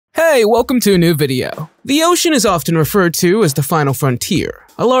Hey, welcome to a new video. The ocean is often referred to as the final frontier,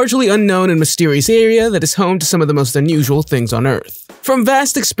 a largely unknown and mysterious area that is home to some of the most unusual things on Earth. From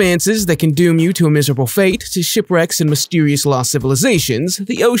vast expanses that can doom you to a miserable fate to shipwrecks and mysterious lost civilizations,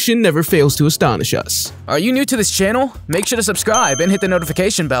 the ocean never fails to astonish us. Are you new to this channel? Make sure to subscribe and hit the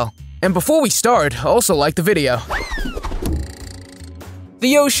notification bell. And before we start, also like the video.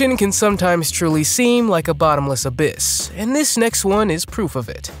 The ocean can sometimes truly seem like a bottomless abyss, and this next one is proof of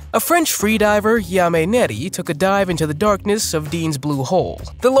it. A French freediver, Yame Neri, took a dive into the darkness of Dean's Blue Hole,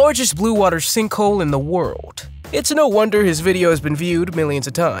 the largest blue water sinkhole in the world. It's no wonder his video has been viewed millions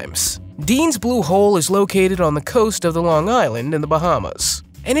of times. Dean's Blue Hole is located on the coast of the Long Island in the Bahamas,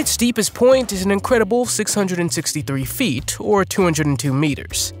 and its deepest point is an incredible 663 feet, or 202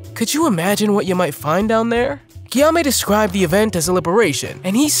 meters. Could you imagine what you might find down there? Yame described the event as a liberation,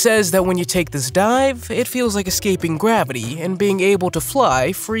 and he says that when you take this dive, it feels like escaping gravity and being able to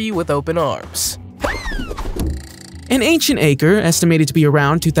fly free with open arms. An ancient acre, estimated to be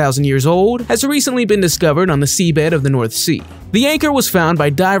around 2,000 years old, has recently been discovered on the seabed of the North Sea. The anchor was found by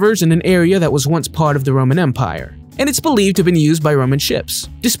divers in an area that was once part of the Roman Empire, and it's believed to have been used by Roman ships.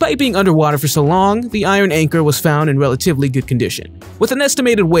 Despite being underwater for so long, the iron anchor was found in relatively good condition, with an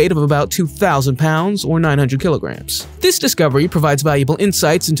estimated weight of about 2,000 pounds or 900 kilograms. This discovery provides valuable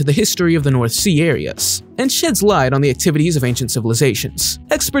insights into the history of the North Sea areas, and sheds light on the activities of ancient civilizations.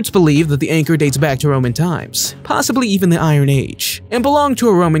 Experts believe that the anchor dates back to Roman times, possibly even the Iron Age, and belonged to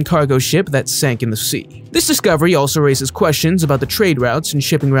a Roman cargo ship that sank in the sea. This discovery also raises questions about the trade routes and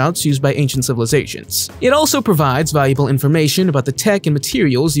shipping routes used by ancient civilizations. It also provides valuable information about the tech and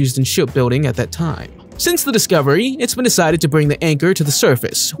materials used in shipbuilding at that time. Since the discovery, it's been decided to bring the anchor to the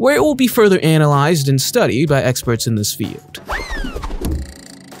surface, where it will be further analyzed and studied by experts in this field.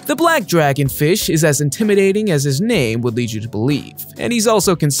 The black dragonfish is as intimidating as his name would lead you to believe, and he's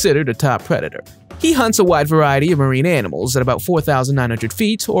also considered a top predator. He hunts a wide variety of marine animals at about 4,900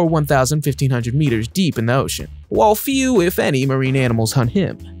 feet or 1,500 meters deep in the ocean, while few, if any, marine animals hunt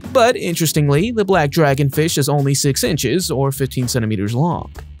him. But interestingly, the black dragonfish is only 6 inches or 15 centimeters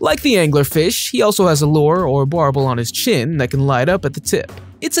long. Like the anglerfish, he also has a lure or barbel on his chin that can light up at the tip.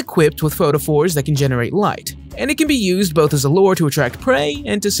 It's equipped with photophores that can generate light, and it can be used both as a lure to attract prey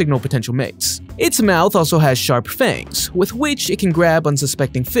and to signal potential mates. Its mouth also has sharp fangs, with which it can grab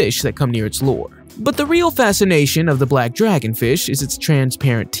unsuspecting fish that come near its lure. But the real fascination of the black dragonfish is its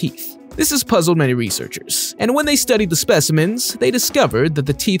transparent teeth. This has puzzled many researchers, and when they studied the specimens, they discovered that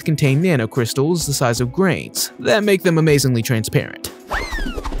the teeth contain nanocrystals the size of grains that make them amazingly transparent.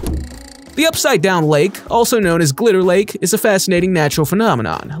 The upside-down lake, also known as Glitter Lake, is a fascinating natural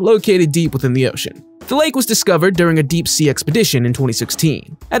phenomenon located deep within the ocean. The lake was discovered during a deep-sea expedition in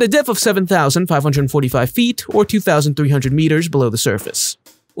 2016, at a depth of 7,545 feet or 2,300 meters below the surface.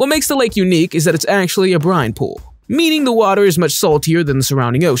 What makes the lake unique is that it's actually a brine pool, meaning the water is much saltier than the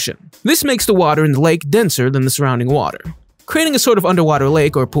surrounding ocean. This makes the water in the lake denser than the surrounding water, creating a sort of underwater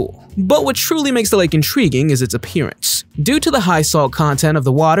lake or pool. But what truly makes the lake intriguing is its appearance. Due to the high salt content of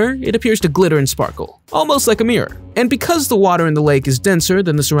the water, it appears to glitter and sparkle, almost like a mirror. And because the water in the lake is denser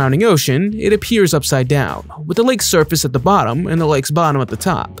than the surrounding ocean, it appears upside down, with the lake's surface at the bottom and the lake's bottom at the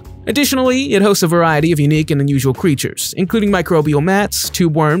top. Additionally, it hosts a variety of unique and unusual creatures, including microbial mats,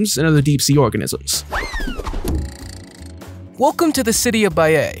 tube worms, and other deep-sea organisms. Welcome to the city of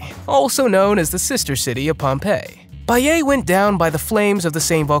Baiae, also known as the sister city of Pompeii. Baiae went down by the flames of the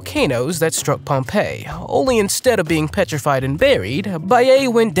same volcanoes that struck Pompeii, only instead of being petrified and buried,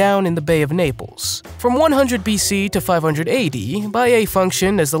 Baiae went down in the Bay of Naples. From 100 BC to 500 AD, Baiae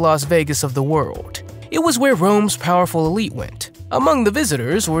functioned as the Las Vegas of the world. It was where Rome's powerful elite went. Among the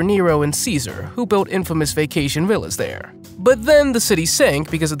visitors were Nero and Caesar, who built infamous vacation villas there. But then the city sank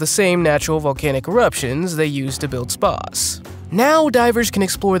because of the same natural volcanic eruptions they used to build spas. Now divers can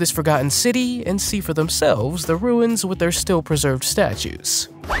explore this forgotten city and see for themselves the ruins with their still preserved statues.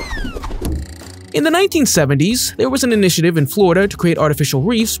 In the 1970s, there was an initiative in Florida to create artificial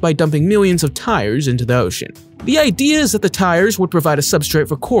reefs by dumping millions of tires into the ocean. The idea is that the tires would provide a substrate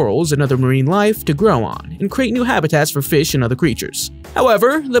for corals and other marine life to grow on and create new habitats for fish and other creatures.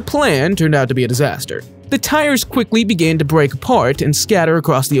 However, the plan turned out to be a disaster. The tires quickly began to break apart and scatter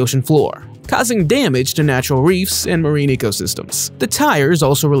across the ocean floor, causing damage to natural reefs and marine ecosystems. The tires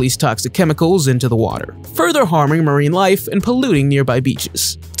also released toxic chemicals into the water, further harming marine life and polluting nearby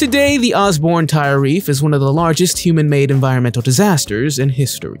beaches. Today, the Osborne Tire Reef is one of the largest human-made environmental disasters in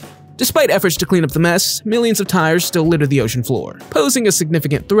history. Despite efforts to clean up the mess, millions of tires still litter the ocean floor, posing a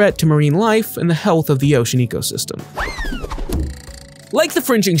significant threat to marine life and the health of the ocean ecosystem. Like the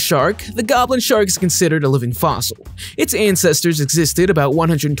fringing shark, the goblin shark is considered a living fossil. Its ancestors existed about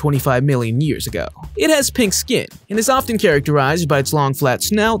 125 million years ago. It has pink skin and is often characterized by its long flat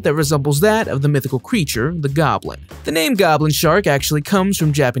snout that resembles that of the mythical creature, the goblin. The name goblin shark actually comes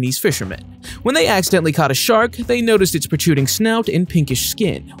from Japanese fishermen. When they accidentally caught a shark, they noticed its protruding snout and pinkish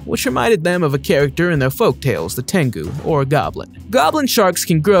skin, which reminded them of a character in their folktales, the tengu, or a goblin. Goblin sharks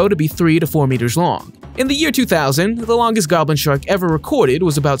can grow to be 3 to 4 meters long. In the year 2000, the longest goblin shark ever recorded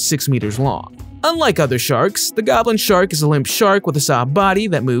was about 6 meters long. Unlike other sharks, the goblin shark is a limp shark with a soft body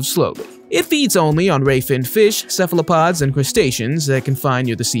that moves slowly. It feeds only on ray-finned fish, cephalopods, and crustaceans that it can find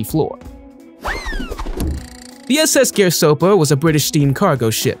near the seafloor. The SS Gersopa was a British steam cargo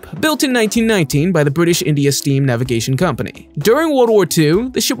ship, built in 1919 by the British India Steam Navigation Company. During World War II,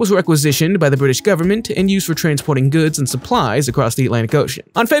 the ship was requisitioned by the British government and used for transporting goods and supplies across the Atlantic Ocean.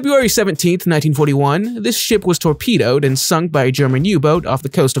 On February 17, 1941, this ship was torpedoed and sunk by a German U-boat off the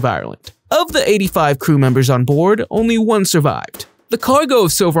coast of Ireland. Of the 85 crew members on board, only one survived. The cargo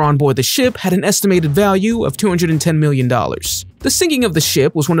of silver on board the ship had an estimated value of $210 million. The sinking of the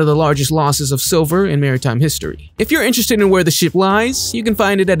ship was one of the largest losses of silver in maritime history. If you're interested in where the ship lies, you can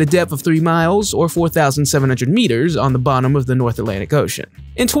find it at a depth of 3 miles or 4,700 meters on the bottom of the North Atlantic Ocean.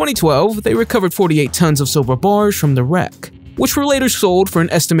 In 2012, they recovered 48 tons of silver bars from the wreck, which were later sold for an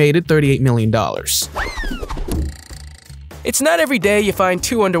estimated $38 million. It's not every day you find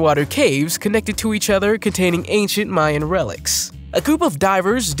 2 underwater caves connected to each other containing ancient Mayan relics. A group of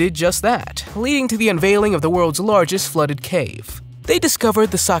divers did just that, leading to the unveiling of the world's largest flooded cave. They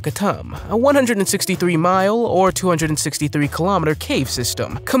discovered the Sakatam, a 163-mile or 263-kilometer cave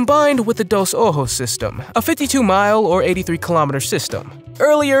system, combined with the Dos Ojos system, a 52-mile or 83-kilometer system.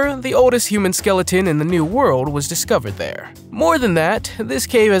 Earlier, the oldest human skeleton in the New World was discovered there. More than that, this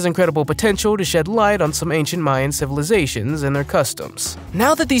cave has incredible potential to shed light on some ancient Mayan civilizations and their customs.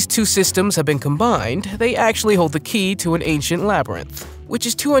 Now that these two systems have been combined, they actually hold the key to an ancient labyrinth, which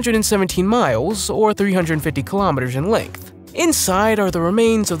is 217 miles or 350 kilometers in length. Inside are the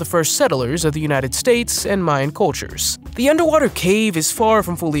remains of the first settlers of the United States and Mayan cultures. The underwater cave is far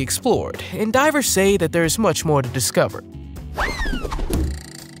from fully explored, and divers say that there is much more to discover.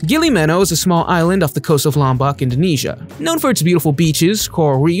 Gili Meno is a small island off the coast of Lombok, Indonesia, known for its beautiful beaches,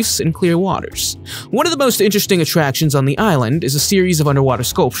 coral reefs, and clear waters. One of the most interesting attractions on the island is a series of underwater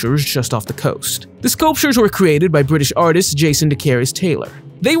sculptures just off the coast. The sculptures were created by British artist Jason de Caires Taylor.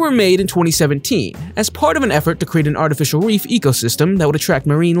 They were made in 2017 as part of an effort to create an artificial reef ecosystem that would attract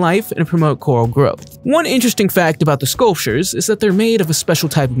marine life and promote coral growth. One interesting fact about the sculptures is that they're made of a special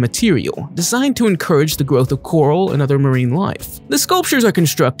type of material designed to encourage the growth of coral and other marine life. The sculptures are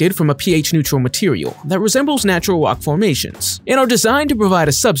constructed from a pH-neutral material that resembles natural rock formations and are designed to provide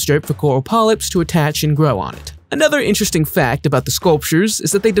a substrate for coral polyps to attach and grow on it. Another interesting fact about the sculptures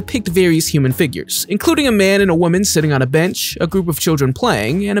is that they depict various human figures, including a man and a woman sitting on a bench, a group of children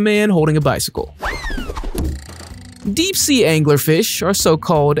playing, and a man holding a bicycle. Deep-sea anglerfish are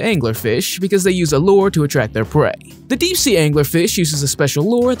so-called anglerfish because they use a lure to attract their prey. The deep-sea anglerfish uses a special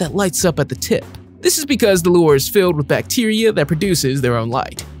lure that lights up at the tip. This is because the lure is filled with bacteria that produces their own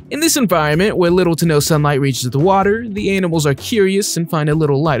light. In this environment, where little to no sunlight reaches the water, the animals are curious and find a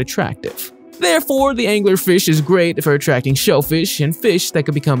little light attractive. Therefore, the anglerfish is great for attracting shellfish and fish that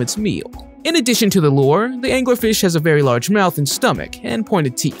could become its meal. In addition to the lure, the anglerfish has a very large mouth and stomach and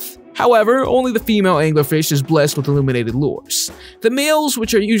pointed teeth. However, only the female anglerfish is blessed with illuminated lures. The males,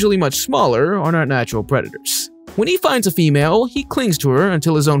 which are usually much smaller, are not natural predators. When he finds a female, he clings to her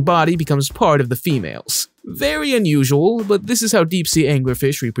until his own body becomes part of the female's. Very unusual, but this is how deep-sea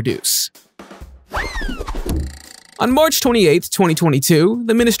anglerfish reproduce. On March 28, 2022,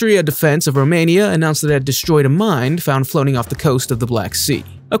 the Ministry of Defense of Romania announced that it had destroyed a mine found floating off the coast of the Black Sea.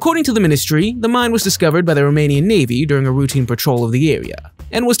 According to the ministry, the mine was discovered by the Romanian Navy during a routine patrol of the area,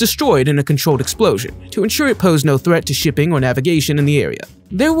 and was destroyed in a controlled explosion to ensure it posed no threat to shipping or navigation in the area.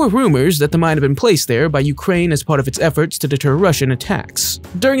 There were rumors that the mine had been placed there by Ukraine as part of its efforts to deter Russian attacks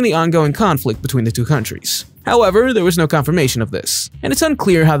during the ongoing conflict between the two countries. However, there was no confirmation of this, and it's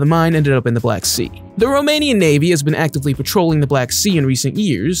unclear how the mine ended up in the Black Sea. The Romanian Navy has been actively patrolling the Black Sea in recent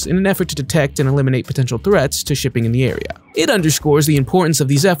years in an effort to detect and eliminate potential threats to shipping in the area. It underscores the importance of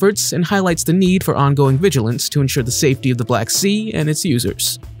these efforts and highlights the need for ongoing vigilance to ensure the safety of the Black Sea and its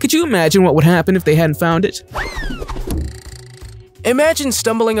users. Could you imagine what would happen if they hadn't found it? Imagine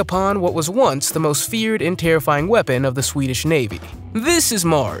stumbling upon what was once the most feared and terrifying weapon of the Swedish Navy. This is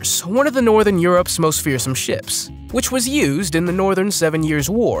Mars, one of the Northern Europe's most fearsome ships, which was used in the Northern 7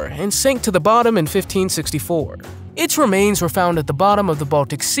 Years' War and sank to the bottom in 1564. Its remains were found at the bottom of the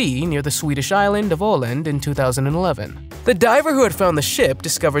Baltic Sea near the Swedish island of Åland in 2011. The diver who had found the ship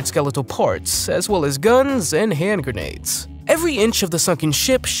discovered skeletal parts, as well as guns and hand grenades. Every inch of the sunken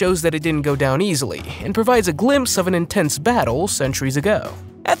ship shows that it didn't go down easily, and provides a glimpse of an intense battle centuries ago.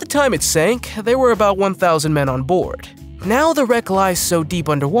 At the time it sank, there were about 1,000 men on board. Now the wreck lies so deep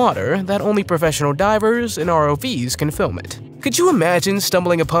underwater that only professional divers and ROVs can film it. Could you imagine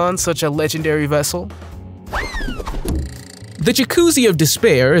stumbling upon such a legendary vessel? The Jacuzzi of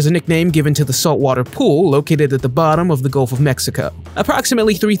Despair is a nickname given to the saltwater pool located at the bottom of the Gulf of Mexico,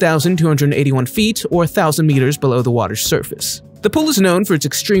 approximately 3,281 feet or 1,000 meters below the water's surface. The pool is known for its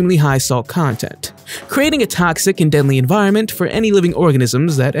extremely high salt content, creating a toxic and deadly environment for any living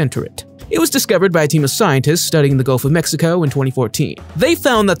organisms that enter it. It was discovered by a team of scientists studying the Gulf of Mexico in 2014. They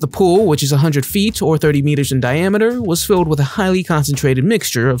found that the pool, which is 100 feet or 30 meters in diameter, was filled with a highly concentrated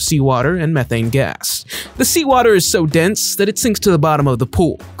mixture of seawater and methane gas. The seawater is so dense that it sinks to the bottom of the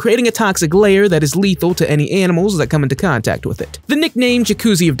pool, creating a toxic layer that is lethal to any animals that come into contact with it. The nickname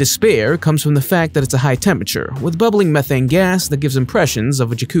Jacuzzi of Despair comes from the fact that it's a high temperature, with bubbling methane gas that gives impressions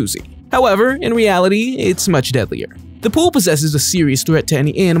of a jacuzzi. However, in reality, it's much deadlier. The pool possesses a serious threat to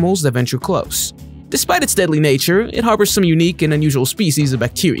any animals that venture close. Despite its deadly nature, it harbors some unique and unusual species of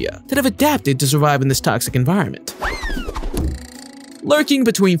bacteria that have adapted to survive in this toxic environment. Lurking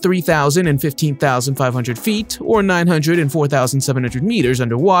between 3,000 and 15,500 feet, or 900 and 4,700 meters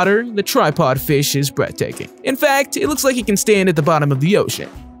underwater, the tripod fish is breathtaking. In fact, it looks like it can stand at the bottom of the ocean.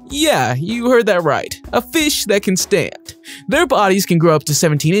 Yeah, you heard that right. A fish that can stand. Their bodies can grow up to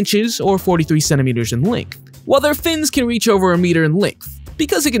 17 inches or 43 centimeters in length, while their fins can reach over a meter in length.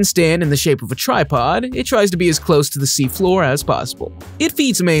 Because it can stand in the shape of a tripod, it tries to be as close to the seafloor as possible. It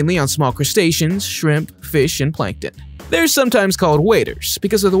feeds mainly on small crustaceans, shrimp, fish, and plankton. They're sometimes called waders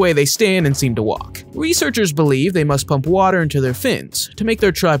because of the way they stand and seem to walk. Researchers believe they must pump water into their fins to make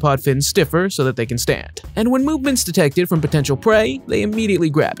their tripod fins stiffer so that they can stand. And when movement's detected from potential prey, they immediately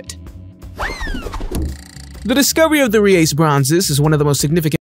grab it. The discovery of the Reyes bronzes is one of the most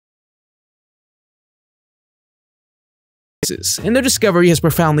significant, and their discovery has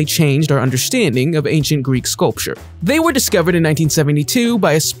profoundly changed our understanding of ancient Greek sculpture. They were discovered in 1972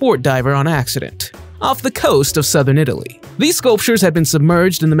 by a sport diver on accident, off the coast of southern Italy. These sculptures had been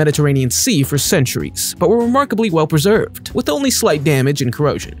submerged in the Mediterranean Sea for centuries, but were remarkably well preserved, with only slight damage and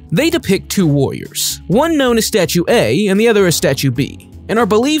corrosion. They depict two warriors, one known as Statue A and the other as Statue B, and are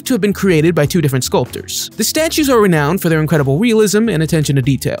believed to have been created by two different sculptors. The statues are renowned for their incredible realism and attention to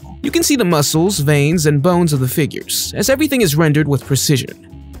detail. You can see the muscles, veins, and bones of the figures, as everything is rendered with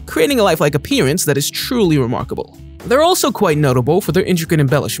precision, creating a lifelike appearance that is truly remarkable. They're also quite notable for their intricate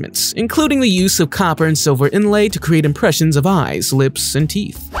embellishments, including the use of copper and silver inlay to create impressions of eyes, lips, and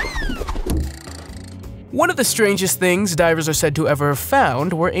teeth. One of the strangest things divers are said to ever have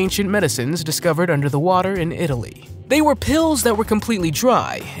found were ancient medicines discovered under the water in Italy. They were pills that were completely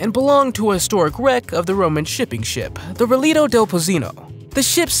dry and belonged to a historic wreck of the Roman shipping ship, the Relito del Pozzino. The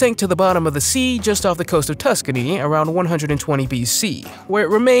ship sank to the bottom of the sea just off the coast of Tuscany around 120 BC, where it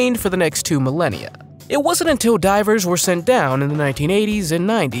remained for the next 2 millennia. It wasn't until divers were sent down in the 1980s and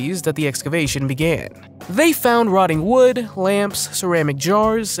 90s that the excavation began. They found rotting wood, lamps, ceramic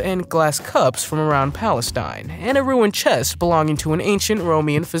jars, and glass cups from around Palestine, and a ruined chest belonging to an ancient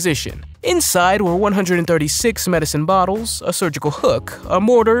Roman physician. Inside were 136 medicine bottles, a surgical hook, a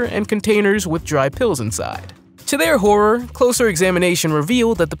mortar, and containers with dry pills inside. To their horror, closer examination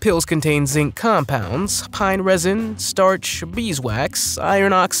revealed that the pills contained zinc compounds, pine resin, starch, beeswax,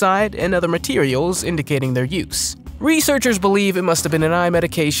 iron oxide, and other materials indicating their use. Researchers believe it must have been an eye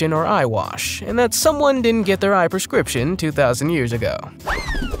medication or eye wash, and that someone didn't get their eye prescription 2,000 years ago.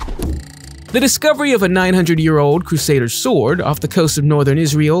 The discovery of a 900-year-old Crusader sword off the coast of northern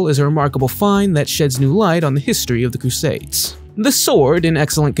Israel is a remarkable find that sheds new light on the history of the Crusades. The sword, in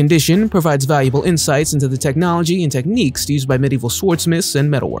excellent condition, provides valuable insights into the technology and techniques used by medieval swordsmiths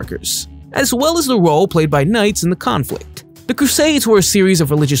and metalworkers, as well as the role played by knights in the conflict. The Crusades were a series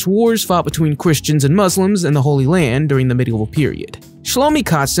of religious wars fought between Christians and Muslims in the Holy Land during the medieval period. Shlomi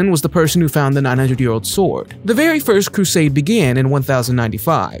Kotzin was the person who found the 900-year-old sword. The very first crusade began in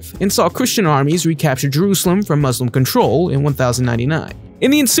 1095 and saw Christian armies recapture Jerusalem from Muslim control in 1099. In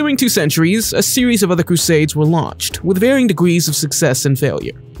the ensuing 2 centuries, a series of other crusades were launched, with varying degrees of success and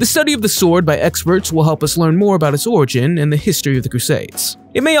failure. The study of the sword by experts will help us learn more about its origin and the history of the Crusades.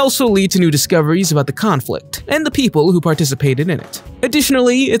 It may also lead to new discoveries about the conflict and the people who participated in it.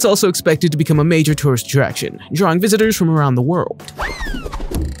 Additionally, it's also expected to become a major tourist attraction, drawing visitors from around the world.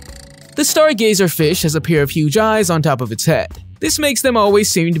 The stargazer fish has a pair of huge eyes on top of its head. This makes them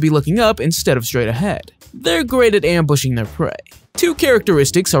always seem to be looking up instead of straight ahead. They're great at ambushing their prey. Two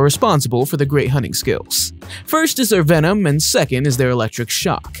characteristics are responsible for their great hunting skills. First is their venom, and second is their electric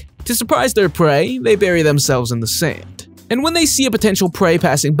shock. To surprise their prey, they bury themselves in the sand. And when they see a potential prey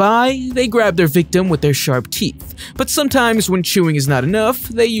passing by, they grab their victim with their sharp teeth. But sometimes when chewing is not enough,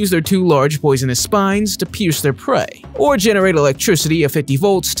 they use their two large poisonous spines to pierce their prey, or generate electricity of 50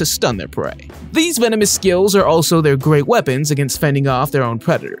 volts to stun their prey. These venomous skills are also their great weapons against fending off their own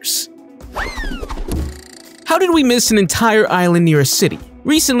predators. How did we miss an entire island near a city?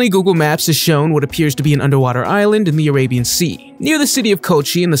 Recently, Google Maps has shown what appears to be an underwater island in the Arabian Sea, near the city of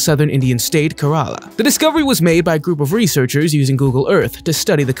Kochi in the southern Indian state, Kerala. The discovery was made by a group of researchers using Google Earth to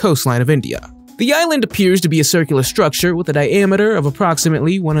study the coastline of India. The island appears to be a circular structure with a diameter of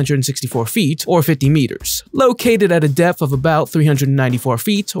approximately 164 feet or 50 meters, located at a depth of about 394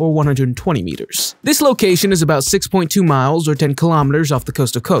 feet or 120 meters. This location is about 6.2 miles or 10 kilometers off the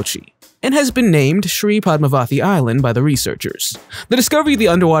coast of Kochi, and has been named Sri Padmavati Island by the researchers. The discovery of the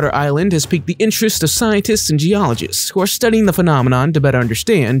underwater island has piqued the interest of scientists and geologists who are studying the phenomenon to better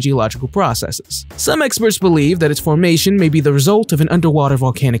understand geological processes. Some experts believe that its formation may be the result of an underwater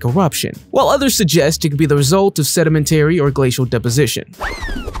volcanic eruption, while others suggest it could be the result of sedimentary or glacial deposition.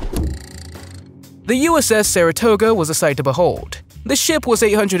 The USS Saratoga was a sight to behold. The ship was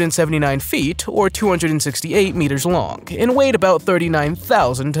 879 feet, or 268 meters long, and weighed about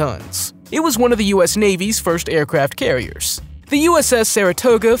 39,000 tons. It was one of the US Navy's first aircraft carriers. The USS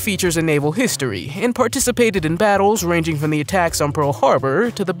Saratoga features a naval history and participated in battles ranging from the attacks on Pearl Harbor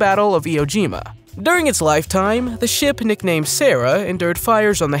to the Battle of Iwo Jima. During its lifetime, the ship, nicknamed Sarah, endured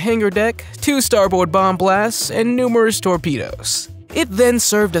fires on the hangar deck, 2 starboard bomb blasts, and numerous torpedoes. It then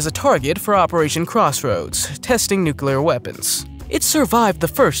served as a target for Operation Crossroads, testing nuclear weapons. It survived the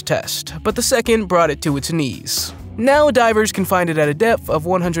first test, but the second brought it to its knees. Now divers can find it at a depth of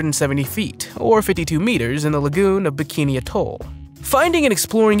 170 feet, or 52 meters in the lagoon of Bikini Atoll. Finding and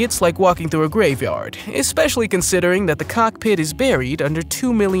exploring it's like walking through a graveyard, especially considering that the cockpit is buried under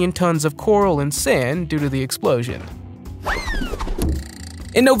 2 million tons of coral and sand due to the explosion.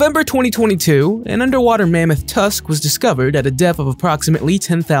 In November 2022, an underwater mammoth tusk was discovered at a depth of approximately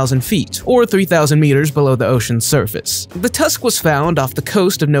 10,000 feet, or 3,000 meters below the ocean's surface. The tusk was found off the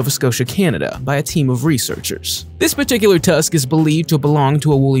coast of Nova Scotia, Canada, by a team of researchers. This particular tusk is believed to belong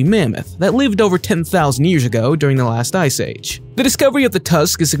to a woolly mammoth that lived over 10,000 years ago during the last ice age. The discovery of the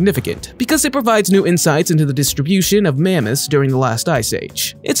tusk is significant because it provides new insights into the distribution of mammoths during the last ice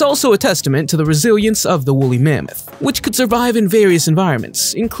age. It's also a testament to the resilience of the woolly mammoth, which could survive in various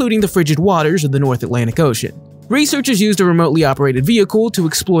environments, including the frigid waters of the North Atlantic Ocean. Researchers used a remotely operated vehicle to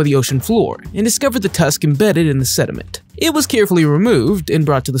explore the ocean floor and discovered the tusk embedded in the sediment. It was carefully removed and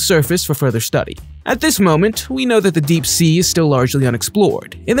brought to the surface for further study. At this moment, we know that the deep sea is still largely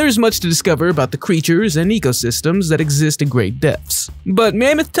unexplored, and there is much to discover about the creatures and ecosystems that exist at great depths. But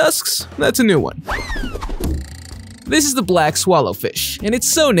mammoth tusks? That's a new one. This is the black swallowfish, and it's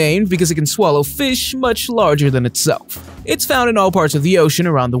so named because it can swallow fish much larger than itself. It's found in all parts of the ocean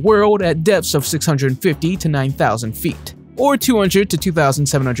around the world at depths of 650 to 9,000 feet, or 200 to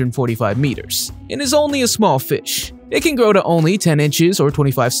 2,745 meters, and is only a small fish. It can grow to only 10 inches or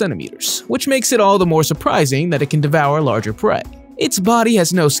 25 centimeters, which makes it all the more surprising that it can devour larger prey. Its body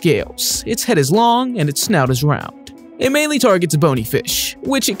has no scales, its head is long, and its snout is round. It mainly targets bony fish,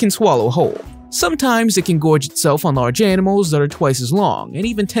 which it can swallow whole. Sometimes it can gorge itself on large animals that are twice as long and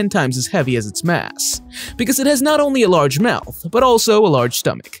even 10 times as heavy as its mass, because it has not only a large mouth, but also a large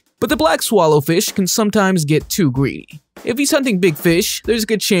stomach. But the black swallowfish can sometimes get too greedy. If he's hunting big fish, there's a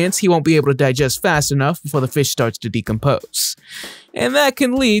good chance he won't be able to digest fast enough before the fish starts to decompose. And that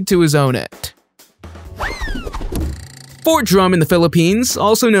can lead to his own end. Fort Drum in the Philippines,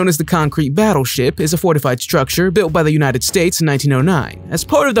 also known as the Concrete Battleship, is a fortified structure built by the United States in 1909 as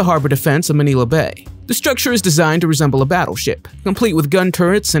part of the harbor defense of Manila Bay. The structure is designed to resemble a battleship, complete with gun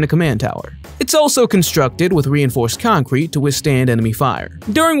turrets and a command tower. It's also constructed with reinforced concrete to withstand enemy fire.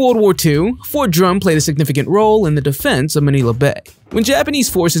 During World War II, Fort Drum played a significant role in the defense of Manila Bay. When Japanese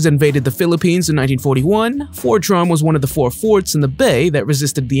forces invaded the Philippines in 1941, Fort Drum was one of the 4 forts in the bay that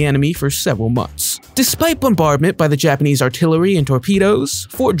resisted the enemy for several months. Despite bombardment by the Japanese artillery and torpedoes,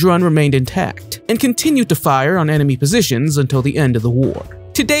 Fort Drum remained intact and continued to fire on enemy positions until the end of the war.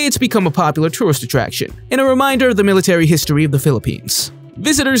 Today, it's become a popular tourist attraction and a reminder of the military history of the Philippines.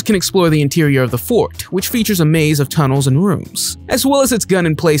 Visitors can explore the interior of the fort, which features a maze of tunnels and rooms, as well as its gun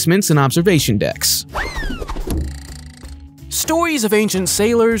emplacements and observation decks. Stories of ancient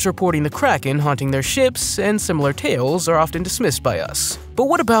sailors reporting the Kraken haunting their ships and similar tales are often dismissed by us. But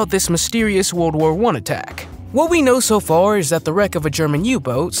what about this mysterious World War I attack? What we know so far is that the wreck of a German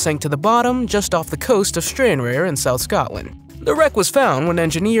U-boat sank to the bottom just off the coast of Stranraer in South Scotland. The wreck was found when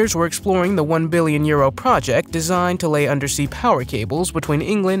engineers were exploring the €1 billion project designed to lay undersea power cables between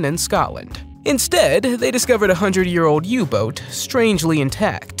England and Scotland. Instead, they discovered a 100-year-old U-boat, strangely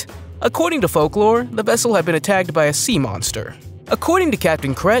intact. According to folklore, the vessel had been attacked by a sea monster. According to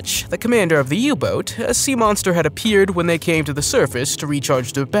Captain Kretsch, the commander of the U-boat, a sea monster had appeared when they came to the surface to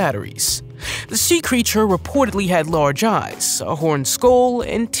recharge their batteries. The sea creature reportedly had large eyes, a horned skull,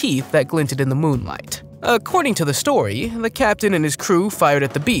 and teeth that glinted in the moonlight. According to the story, the captain and his crew fired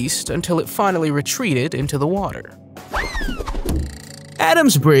at the beast until it finally retreated into the water.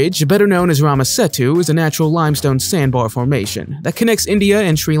 Adam's Bridge, better known as Rama Setu, is a natural limestone sandbar formation that connects India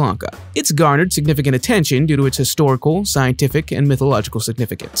and Sri Lanka. It's garnered significant attention due to its historical, scientific, and mythological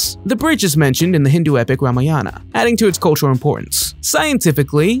significance. The bridge is mentioned in the Hindu epic Ramayana, adding to its cultural importance.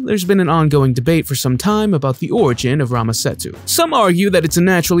 Scientifically, there's been an ongoing debate for some time about the origin of Rama Setu. Some argue that it's a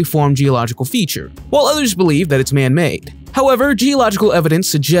naturally formed geological feature, while others believe that it's man-made. However, geological evidence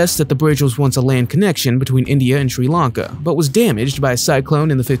suggests that the bridge was once a land connection between India and Sri Lanka, but was damaged by a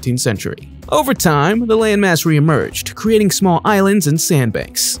cyclone in the 15th century. Over time, the landmass re-emerged, creating small islands and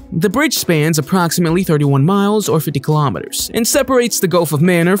sandbanks. The bridge spans approximately 31 miles or 50 kilometers and separates the Gulf of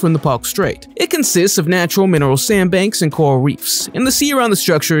Mannar from the Palk Strait. It consists of natural mineral sandbanks and coral reefs, and the sea around the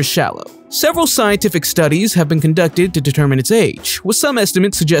structure is shallow. Several scientific studies have been conducted to determine its age, with some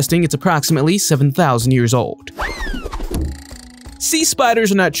estimates suggesting it's approximately 7,000 years old. Sea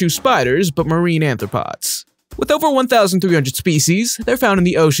spiders are not true spiders, but marine arthropods. With over 1,300 species, they're found in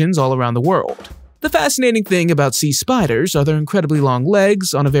the oceans all around the world. The fascinating thing about sea spiders are their incredibly long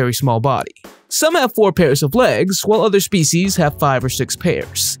legs on a very small body. Some have 4 pairs of legs, while other species have 5 or 6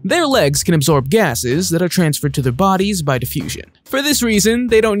 pairs. Their legs can absorb gases that are transferred to their bodies by diffusion. For this reason,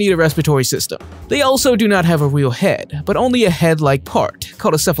 they don't need a respiratory system. They also do not have a real head, but only a head-like part,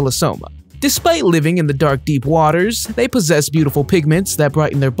 called a cephalosoma. Despite living in the dark, deep waters, they possess beautiful pigments that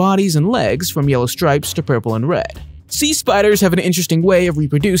brighten their bodies and legs from yellow stripes to purple and red. Sea spiders have an interesting way of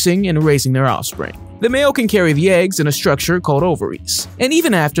reproducing and raising their offspring. The male can carry the eggs in a structure called ovaries, and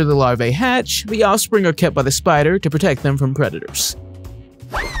even after the larvae hatch, the offspring are kept by the spider to protect them from predators.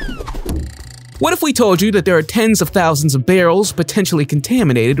 What if we told you that there are tens of thousands of barrels potentially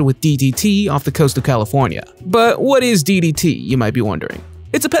contaminated with DDT off the coast of California? But what is DDT, you might be wondering?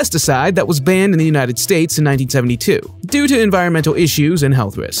 It's a pesticide that was banned in the United States in 1972 due to environmental issues and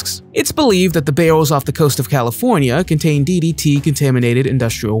health risks. It's believed that the barrels off the coast of California contain DDT-contaminated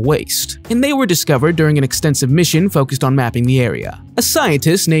industrial waste, and they were discovered during an extensive mission focused on mapping the area. A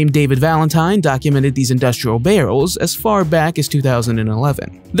scientist named David Valentine documented these industrial barrels as far back as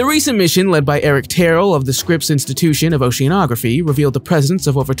 2011. The recent mission, led by Eric Terrell of the Scripps Institution of Oceanography, revealed the presence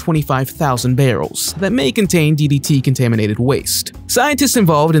of over 25,000 barrels that may contain DDT-contaminated waste. Scientists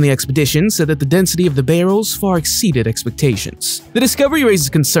involved in the expedition said that the density of the barrels far exceeded expectations. The discovery raises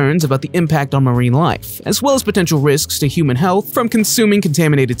concerns about the impact on marine life, as well as potential risks to human health from consuming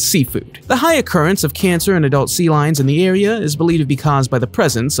contaminated seafood. The high occurrence of cancer in adult sea lions in the area is believed to be caused by the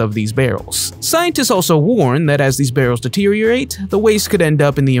presence of these barrels. Scientists also warn that as these barrels deteriorate, the waste could end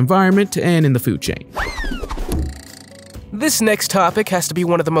up in the environment and in the food chain. This next topic has to be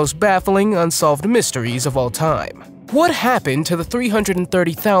one of the most baffling, unsolved mysteries of all time. What happened to the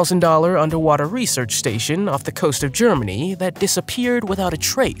 $330,000 underwater research station off the coast of Germany that disappeared without a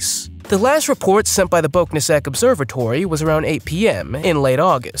trace? The last report sent by the Bocknesek Observatory was around 8 p.m. in late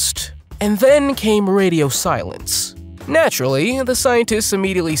August. And then came radio silence. Naturally, the scientists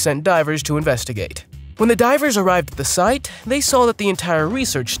immediately sent divers to investigate. When the divers arrived at the site, they saw that the entire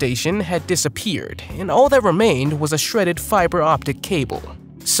research station had disappeared, and all that remained was a shredded fiber optic cable.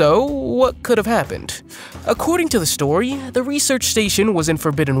 So, what could have happened? According to the story, the research station was in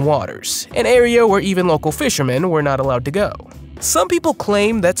forbidden waters, an area where even local fishermen were not allowed to go. Some people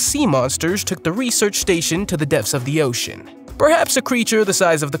claim that sea monsters took the research station to the depths of the ocean. Perhaps a creature the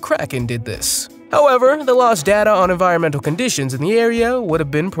size of the Kraken did this. However, the lost data on environmental conditions in the area would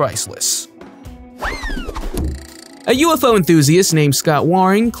have been priceless. A UFO enthusiast named Scott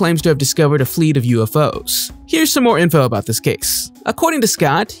Waring claims to have discovered a fleet of UFOs. Here's some more info about this case. According to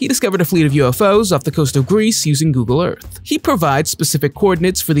Scott, he discovered a fleet of UFOs off the coast of Greece using Google Earth. He provides specific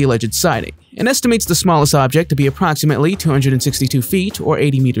coordinates for the alleged sighting and estimates the smallest object to be approximately 262 feet or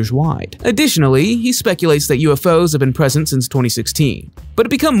 80 meters wide. Additionally, he speculates that UFOs have been present since 2016, but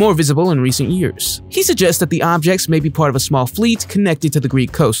have become more visible in recent years. He suggests that the objects may be part of a small fleet connected to the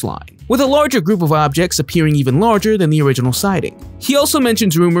Greek coastline. with a larger group of objects appearing even larger than the original sighting. He also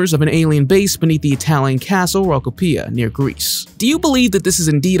mentions rumors of an alien base beneath the Italian castle Rocopia near Greece. Do you believe that this is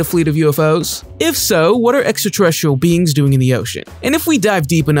indeed a fleet of UFOs? If so, what are extraterrestrial beings doing in the ocean? And if we dive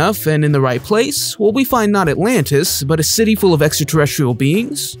deep enough and in the right place, will we find not Atlantis, but a city full of extraterrestrial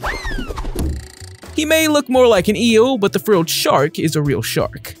beings? He may look more like an eel, but the frilled shark is a real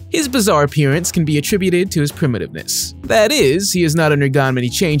shark. His bizarre appearance can be attributed to his primitiveness. That is, he has not undergone many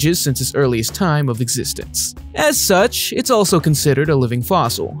changes since his earliest time of existence. As such, it's also considered a living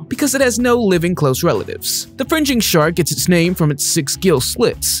fossil, because it has no living close relatives. The fringing shark gets its name from its 6 gill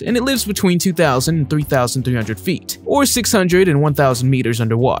slits, and it lives between 2,000 and 3,300 feet, or 600 and 1,000 meters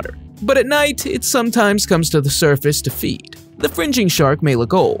underwater. But at night, it sometimes comes to the surface to feed. The fringing shark may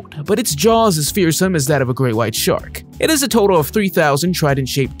look old, but its jaw is as fearsome as that of a great white shark. It has a total of 3,000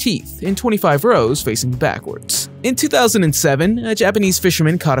 trident-shaped teeth in 25 rows facing backwards. In 2007, a Japanese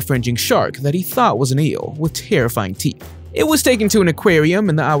fisherman caught a fringing shark that he thought was an eel with terrifying teeth. It was taken to an aquarium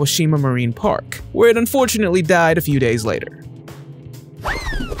in the Awashima Marine Park, where it unfortunately died a few days later.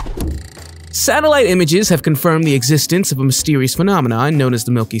 Satellite images have confirmed the existence of a mysterious phenomenon known as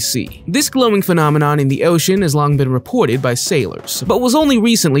the Milky Sea. This glowing phenomenon in the ocean has long been reported by sailors, but was only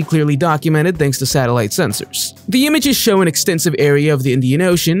recently clearly documented thanks to satellite sensors. The images show an extensive area of the Indian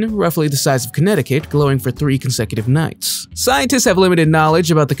Ocean, roughly the size of Connecticut, glowing for 3 consecutive nights. Scientists have limited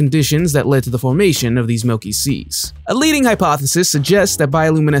knowledge about the conditions that led to the formation of these Milky Seas. A leading hypothesis suggests that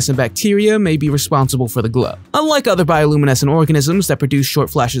bioluminescent bacteria may be responsible for the glow. Unlike other bioluminescent organisms that produce short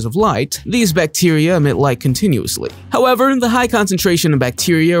flashes of light, these bacteria emit light continuously. However, the high concentration of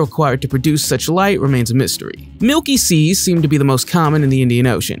bacteria required to produce such light remains a mystery. Milky Seas seem to be the most common in the Indian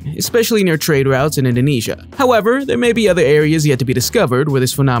Ocean, especially near trade routes in Indonesia. However, there may be other areas yet to be discovered where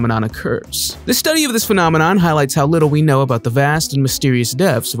this phenomenon occurs. The study of this phenomenon highlights how little we know about the vast and mysterious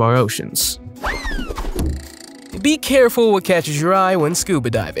depths of our oceans. Be careful what catches your eye when scuba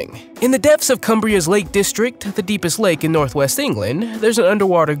diving. In the depths of Cumbria's Lake District, the deepest lake in northwest England, there's an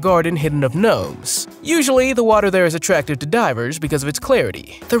underwater garden hidden of gnomes. Usually, the water there is attractive to divers because of its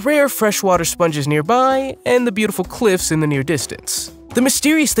clarity, the rare freshwater sponges nearby, and the beautiful cliffs in the near distance. The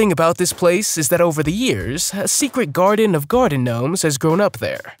mysterious thing about this place is that over the years, a secret garden of garden gnomes has grown up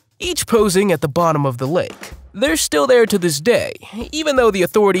there, each posing at the bottom of the lake. They're still there to this day, even though the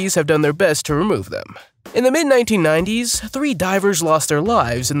authorities have done their best to remove them. In the mid-1990s, 3 divers lost their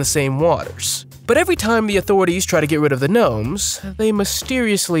lives in the same waters. But every time the authorities try to get rid of the gnomes, they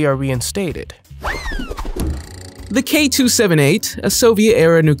mysteriously are reinstated. The K-278, a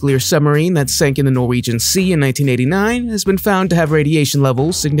Soviet-era nuclear submarine that sank in the Norwegian Sea in 1989, has been found to have radiation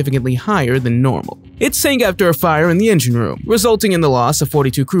levels significantly higher than normal. It sank after a fire in the engine room, resulting in the loss of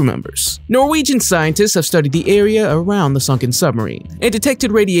 42 crew members. Norwegian scientists have studied the area around the sunken submarine and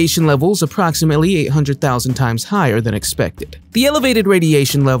detected radiation levels approximately 800,000 times higher than expected. The elevated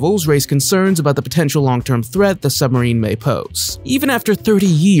radiation levels raise concerns about the potential long-term threat the submarine may pose, even after 30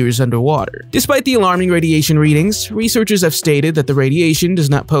 years underwater. Despite the alarming radiation readings, researchers have stated that the radiation does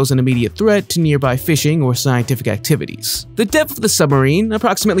not pose an immediate threat to nearby fishing or scientific activities. The depth of the submarine,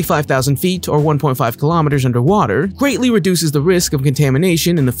 approximately 5,000 feet or 1.5 kilometers underwater, greatly reduces the risk of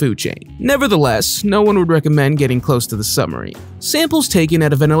contamination in the food chain. Nevertheless, no one would recommend getting close to the submarine. Samples taken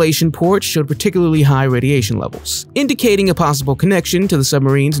at a ventilation port showed particularly high radiation levels, indicating a possible connection to the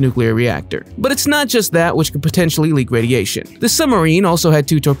submarine's nuclear reactor. But it's not just that which could potentially leak radiation. The submarine also had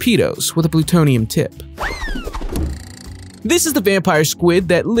 2 torpedoes with a plutonium tip. This is the vampire squid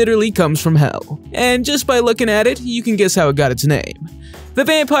that literally comes from hell, and just by looking at it, you can guess how it got its name. The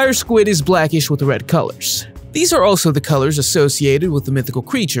vampire squid is blackish with red colors. These are also the colors associated with the mythical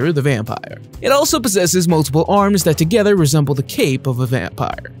creature, the vampire. It also possesses multiple arms that together resemble the cape of a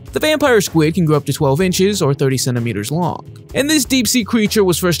vampire. The vampire squid can grow up to 12 inches or 30 centimeters long. And this deep-sea creature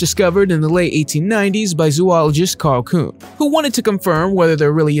was first discovered in the late 1890s by zoologist Carl Kuhn, who wanted to confirm whether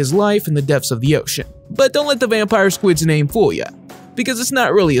there really is life in the depths of the ocean. But don't let the vampire squid's name fool ya, because it's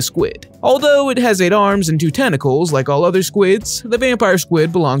not really a squid. Although it has 8 arms and 2 tentacles like all other squids, the vampire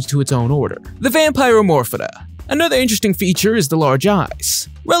squid belongs to its own order, the Vampiromorphidae. Another interesting feature is the large eyes.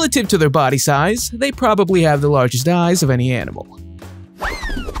 Relative to their body size, they probably have the largest eyes of any animal.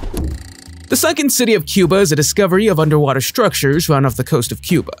 The sunken city of Cuba is a discovery of underwater structures found off the coast of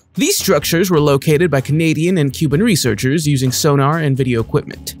Cuba. These structures were located by Canadian and Cuban researchers using sonar and video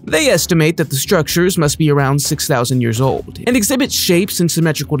equipment. They estimate that the structures must be around 6,000 years old and exhibit shapes and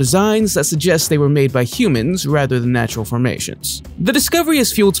symmetrical designs that suggest they were made by humans rather than natural formations. The discovery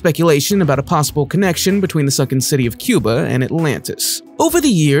has fueled speculation about a possible connection between the sunken city of Cuba and Atlantis. Over the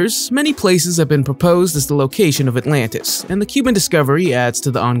years, many places have been proposed as the location of Atlantis, and the Cuban discovery adds to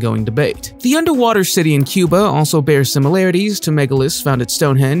the ongoing debate. The underwater city in Cuba also bears similarities to megaliths found at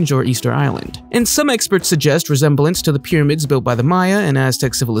Stonehenge or Easter Island, and some experts suggest resemblance to the pyramids built by the Maya and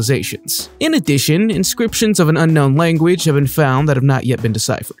Aztec civilizations. In addition, inscriptions of an unknown language have been found that have not yet been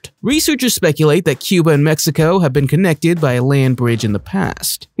deciphered. Researchers speculate that Cuba and Mexico have been connected by a land bridge in the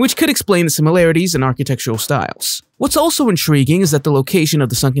past, which could explain the similarities in architectural styles. What's also intriguing is that the location of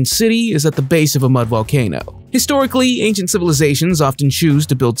the sunken city is at the base of a mud volcano. Historically, ancient civilizations often choose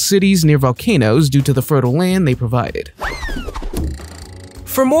to build cities near volcanoes due to the fertile land they provided.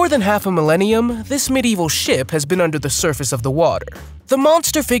 For more than half a millennium, this medieval ship has been under the surface of the water. The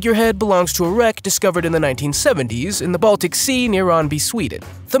monster figurehead belongs to a wreck discovered in the 1970s in the Baltic Sea near Ronneby, Sweden.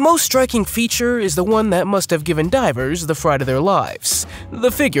 The most striking feature is the one that must have given divers the fright of their lives: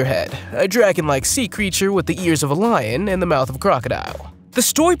 the figurehead, a dragon-like sea creature with the ears of a lion and the mouth of a crocodile. The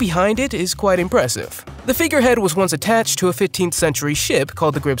story behind it is quite impressive. The figurehead was once attached to a 15th century ship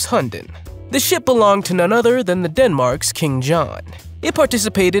called the Gripshunden. The ship belonged to none other than the Denmark's King John. It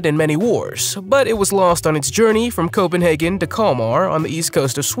participated in many wars, but it was lost on its journey from Copenhagen to Kalmar on the east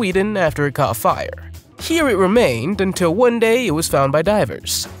coast of Sweden after it caught fire. Here it remained until one day it was found by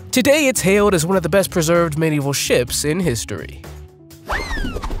divers. Today it's hailed as one of the best preserved medieval ships in history.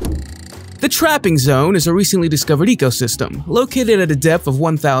 The Trapping Zone is a recently discovered ecosystem located at a depth of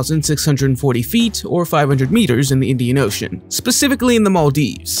 1,640 feet or 500 meters in the Indian Ocean, specifically in the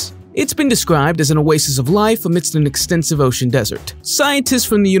Maldives. It's been described as an oasis of life amidst an extensive ocean desert. Scientists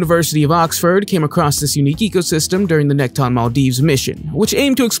from the University of Oxford came across this unique ecosystem during the Nekton Maldives mission, which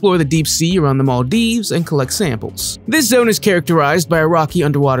aimed to explore the deep sea around the Maldives and collect samples. This zone is characterized by a rocky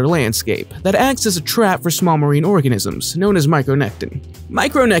underwater landscape that acts as a trap for small marine organisms, known as micronectin.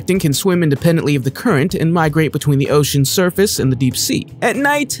 Micronectin can swim independently of the current and migrate between the ocean's surface and the deep sea. At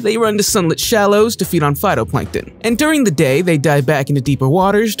night, they run to sunlit shallows to feed on phytoplankton, and during the day, they dive back into deeper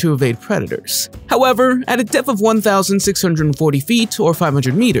waters to evade predators. However, at a depth of 1,640 feet or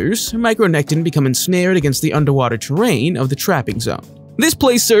 500 meters, micronectin become ensnared against the underwater terrain of the trapping zone. This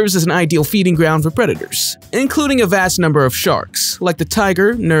place serves as an ideal feeding ground for predators, including a vast number of sharks, like the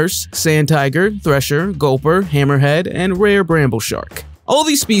tiger, nurse, sand tiger, thresher, gulper, hammerhead, and rare bramble shark. All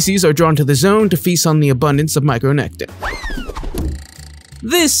these species are drawn to the zone to feast on the abundance of micronectin.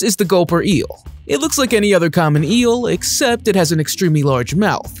 This is the gulper eel. It looks like any other common eel, except it has an extremely large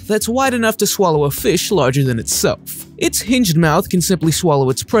mouth that's wide enough to swallow a fish larger than itself. Its hinged mouth can simply swallow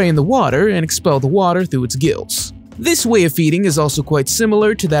its prey in the water and expel the water through its gills. This way of feeding is also quite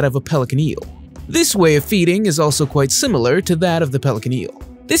similar to that of a pelican eel.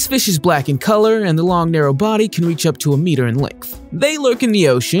 This fish is black in color, and the long narrow body can reach up to a meter in length. They lurk in the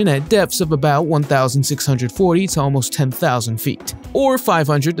ocean at depths of about 1,640 to almost 10,000 feet, or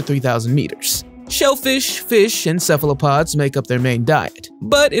 500 to 3,000 meters. Shellfish, fish, and cephalopods make up their main diet.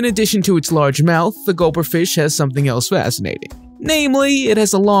 But in addition to its large mouth, the gulper fish has something else fascinating. Namely, it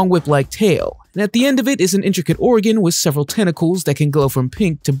has a long whip-like tail, and at the end of it is an intricate organ with several tentacles that can glow from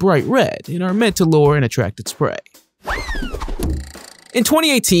pink to bright red and are meant to lure and attract its prey. In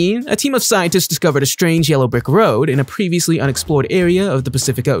 2018, a team of scientists discovered a strange yellow brick road in a previously unexplored area of the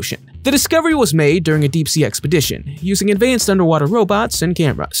Pacific Ocean. The discovery was made during a deep-sea expedition, using advanced underwater robots and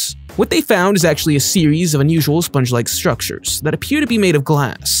cameras. What they found is actually a series of unusual sponge-like structures that appear to be made of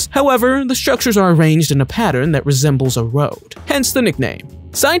glass. However, the structures are arranged in a pattern that resembles a road, hence the nickname.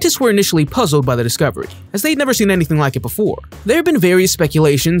 Scientists were initially puzzled by the discovery, as they'd never seen anything like it before. There have been various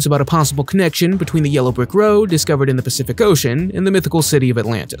speculations about a possible connection between the yellow brick road discovered in the Pacific Ocean and the mythical city of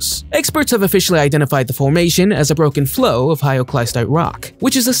Atlantis. Experts have officially identified the formation as a broken flow of hyoclastite rock,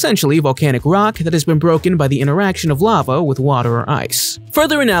 which is essentially volcanic rock that has been broken by the interaction of lava with water or ice.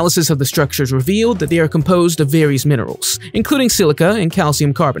 Further analysis of the structures revealed that they are composed of various minerals, including silica and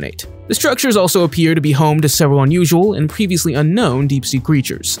calcium carbonate. The structures also appear to be home to several unusual and previously unknown deep-sea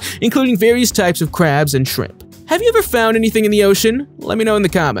creatures, including various types of crabs and shrimp. Have you ever found anything in the ocean? Let me know in the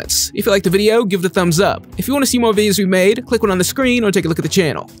comments. If you liked the video, give it a thumbs up. If you want to see more videos we made, click one on the screen or take a look at the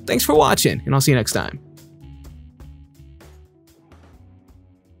channel. Thanks for watching, and I'll see you next time.